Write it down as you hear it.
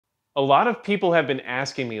A lot of people have been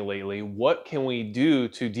asking me lately, what can we do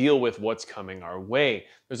to deal with what's coming our way?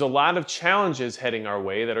 There's a lot of challenges heading our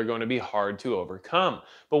way that are going to be hard to overcome.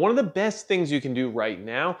 But one of the best things you can do right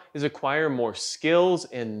now is acquire more skills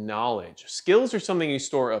and knowledge. Skills are something you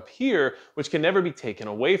store up here, which can never be taken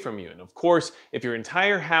away from you. And of course, if your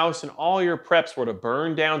entire house and all your preps were to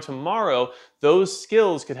burn down tomorrow, those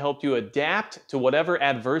skills could help you adapt to whatever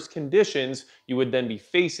adverse conditions you would then be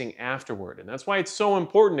facing afterward. And that's why it's so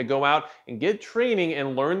important to go out and get training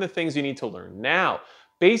and learn the things you need to learn now.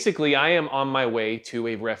 Basically, I am on my way to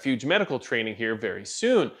a refuge medical training here very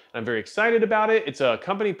soon. I'm very excited about it. It's a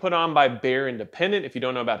company put on by Bear Independent. If you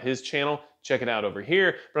don't know about his channel, check it out over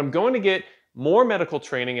here. But I'm going to get more medical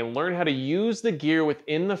training and learn how to use the gear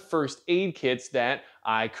within the first aid kits that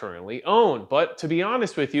I currently own. But to be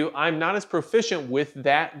honest with you, I'm not as proficient with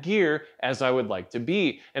that gear as I would like to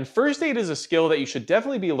be. And first aid is a skill that you should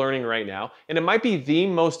definitely be learning right now. And it might be the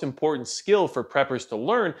most important skill for preppers to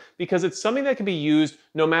learn because it's something that can be used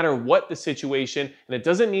no matter what the situation. And it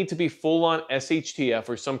doesn't need to be full on SHTF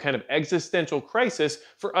or some kind of existential crisis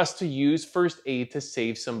for us to use first aid to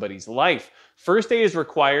save somebody's life. First aid is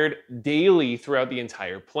required daily throughout the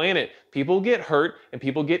entire planet. People get hurt and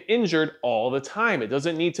people get injured all the time. It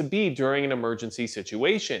doesn't need to be during an emergency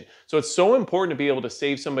situation. So it's so important to be able to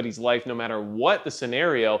save somebody's life no matter what the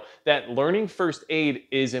scenario that learning first aid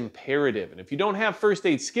is imperative. And if you don't have first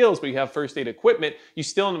aid skills, but you have first aid equipment, you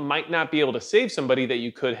still might not be able to save somebody that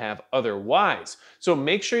you could have otherwise. So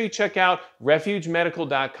make sure you check out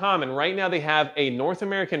refugemedical.com. And right now they have a North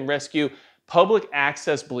American Rescue public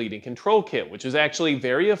access bleeding control kit, which is actually a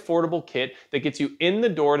very affordable kit that gets you in the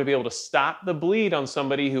door to be able to stop the bleed on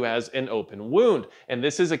somebody who has an open wound. And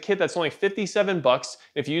this is a kit that's only 57 bucks.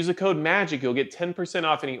 If you use the code MAGIC, you'll get 10%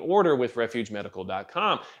 off any order with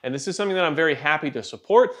refugemedical.com. And this is something that I'm very happy to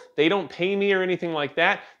support. They don't pay me or anything like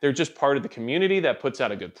that. They're just part of the community that puts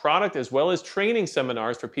out a good product, as well as training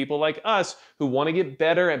seminars for people like us who want to get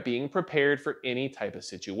better at being prepared for any type of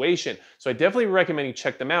situation. So I definitely recommend you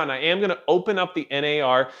check them out. And I am going to open up the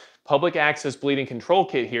NAR public access bleeding control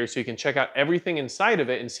kit here so you can check out everything inside of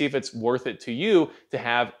it and see if it's worth it to you to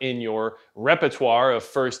have in your repertoire of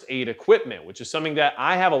first aid equipment, which is something that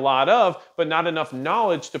I have a lot of, but not enough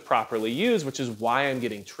knowledge to properly use, which is why I'm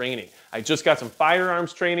getting training. I just got some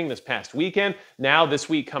firearms training this past weekend. Now this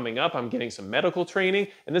week coming up, I'm getting some medical training,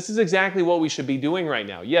 and this is exactly what we should be doing right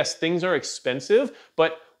now. Yes, things are expensive,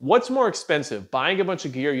 but what's more expensive, buying a bunch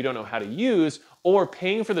of gear you don't know how to use or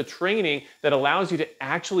paying for the training that allows you to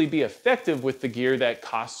actually be effective with the gear that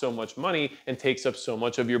costs so much money and takes up so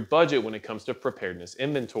much of your budget when it comes to preparedness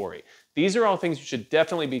inventory? These are all things you should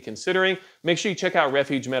definitely be considering. Make sure you check out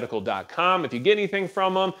refugemedical.com. If you get anything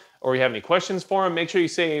from them or you have any questions for them, make sure you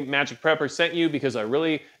say Magic Prepper sent you because I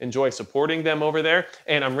really enjoy supporting them over there.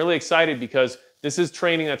 And I'm really excited because this is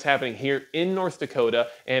training that's happening here in North Dakota,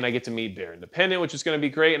 and I get to meet Bear Independent, which is going to be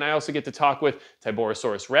great. And I also get to talk with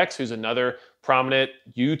Tiborosaurus Rex, who's another prominent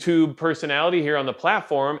YouTube personality here on the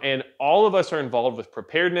platform. And all of us are involved with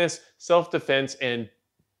preparedness, self-defense, and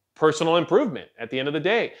personal improvement at the end of the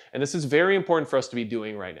day. And this is very important for us to be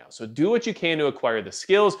doing right now. So do what you can to acquire the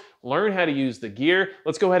skills, learn how to use the gear.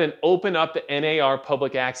 Let's go ahead and open up the NAR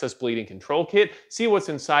Public Access Bleeding Control Kit, see what's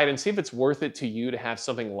inside and see if it's worth it to you to have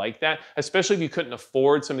something like that, especially if you couldn't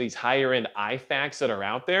afford some of these higher end IFAKs that are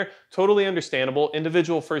out there. Totally understandable.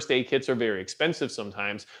 Individual first aid kits are very expensive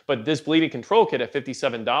sometimes, but this bleeding control kit at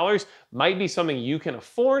 $57 might be something you can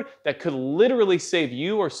afford that could literally save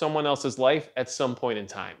you or someone else's life at some point in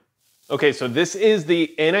time. Okay, so this is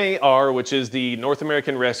the NAR, which is the North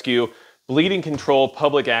American Rescue Bleeding Control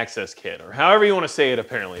Public Access Kit, or however you want to say it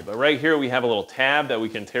apparently. But right here we have a little tab that we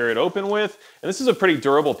can tear it open with. And this is a pretty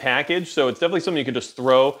durable package, so it's definitely something you can just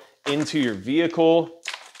throw into your vehicle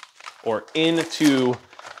or into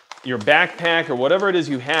your backpack or whatever it is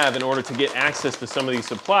you have in order to get access to some of these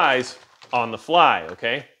supplies on the fly,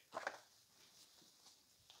 okay?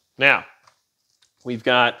 Now, we've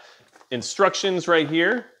got instructions right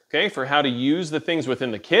here, okay, for how to use the things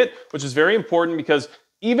within the kit, which is very important because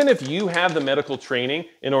even if you have the medical training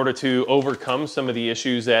in order to overcome some of the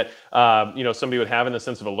issues that somebody would have in the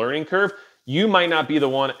sense of a learning curve, you might not be the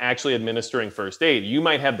one actually administering first aid. You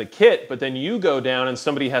might have the kit, but then you go down and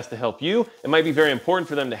somebody has to help you. It might be very important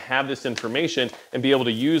for them to have this information and be able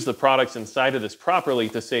to use the products inside of this properly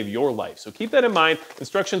to save your life. So keep that in mind.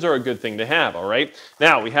 Instructions are a good thing to have, all right?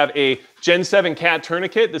 Now, we have a Gen 7 cat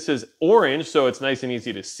tourniquet. This is orange, so it's nice and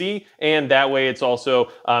easy to see, and that way it's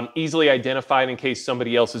also easily identified in case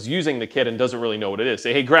somebody else is using the kit and doesn't really know what it is.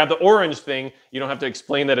 Say, hey, grab the orange thing. You don't have to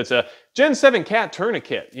explain that it's a Gen 7 cat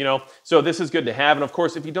tourniquet, you know? So this is good to have, and of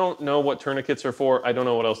course, if you don't know what tourniquets are for, I don't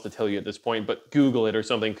know what else to tell you at this point, but Google it or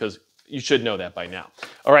something, because you should know that by now.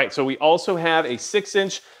 All right, so we also have a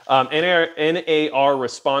 6-inch NAR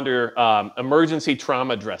responder emergency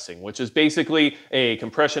trauma dressing, which is basically a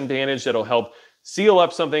compression bandage that'll help seal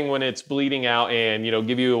up something when it's bleeding out and, you know,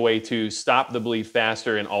 give you a way to stop the bleed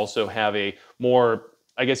faster, and also have a more,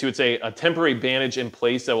 I guess you would say, a temporary bandage in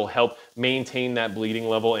place that will help maintain that bleeding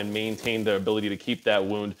level and maintain the ability to keep that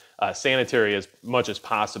wound sanitary as much as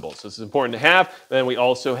possible. So this is important to have. Then we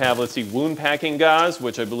also have, let's see, wound packing gauze,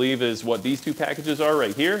 which I believe is what these two packages are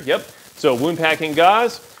right here. Yep. So wound packing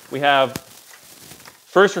gauze. We have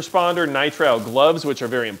first responder nitrile gloves, which are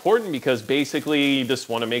very important because basically you just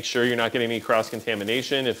want to make sure you're not getting any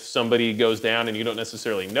cross-contamination. If somebody goes down and you don't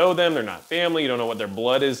necessarily know them, they're not family, you don't know what their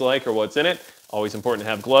blood is like or what's in it, always important to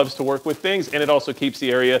have gloves to work with things, and it also keeps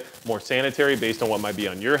the area more sanitary based on what might be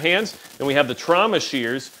on your hands. Then we have the trauma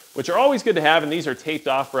shears, which are always good to have, and these are taped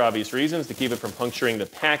off for obvious reasons to keep it from puncturing the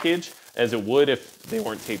package as it would if they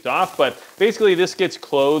weren't taped off. But basically this gets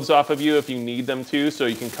clothes off of you if you need them to, so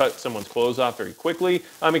you can cut someone's clothes off very quickly.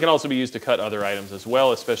 It can also be used to cut other items as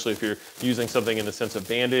well, especially if you're using something in the sense of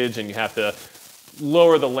bandage and you have to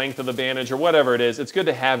lower the length of the bandage or whatever it is. It's good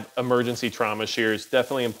to have emergency trauma shears,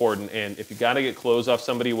 definitely important. And if you got to get clothes off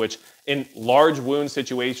somebody, which in large wound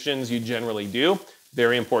situations you generally do,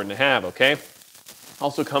 very important to have, okay?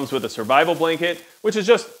 Also comes with a survival blanket, which is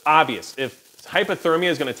just obvious. If hypothermia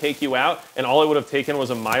is going to take you out and all it would have taken was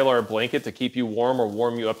a Mylar blanket to keep you warm or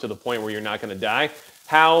warm you up to the point where you're not going to die,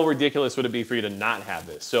 how ridiculous would it be for you to not have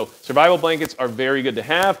this? So survival blankets are very good to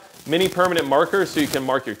have. Mini permanent markers, so you can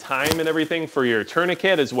mark your time and everything for your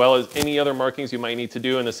tourniquet, as well as any other markings you might need to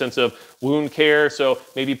do in the sense of wound care. So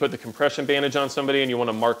maybe you put the compression bandage on somebody and you want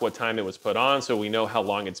to mark what time it was put on so we know how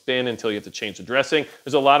long it's been until you have to change the dressing.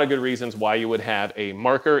 There's a lot of good reasons why you would have a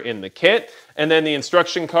marker in the kit. And then the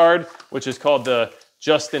instruction card, which is called the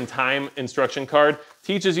just-in-time instruction card,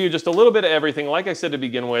 teaches you just a little bit of everything, like I said to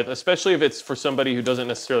begin with, especially if it's for somebody who doesn't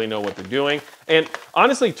necessarily know what they're doing. And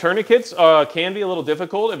honestly, tourniquets can be a little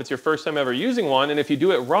difficult if it's your first time ever using one, and if you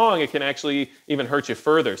do it wrong, it can actually even hurt you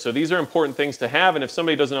further. So these are important things to have, and if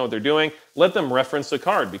somebody doesn't know what they're doing, let them reference the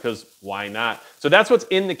card, because why not? So that's what's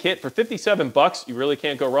in the kit. For 57 bucks, you really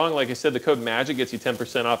can't go wrong. Like I said, the code MAGIC gets you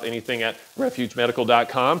 10% off anything at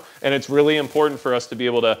refugemedical.com, and it's really important for us to be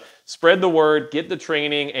able to spread the word, get the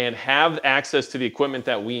training, and have access to the equipment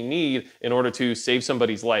that we need in order to save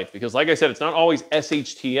somebody's life. Because like I said, it's not always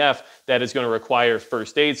SHTF that is going to require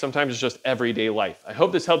first aid. Sometimes it's just everyday life. I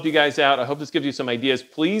hope this helped you guys out. I hope this gives you some ideas.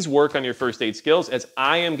 Please work on your first aid skills, as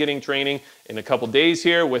I am getting training in a couple days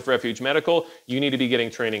here with Refuge Medical. You need to be getting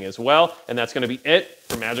training as well. And that's going to be it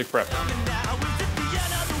for Magic Prep.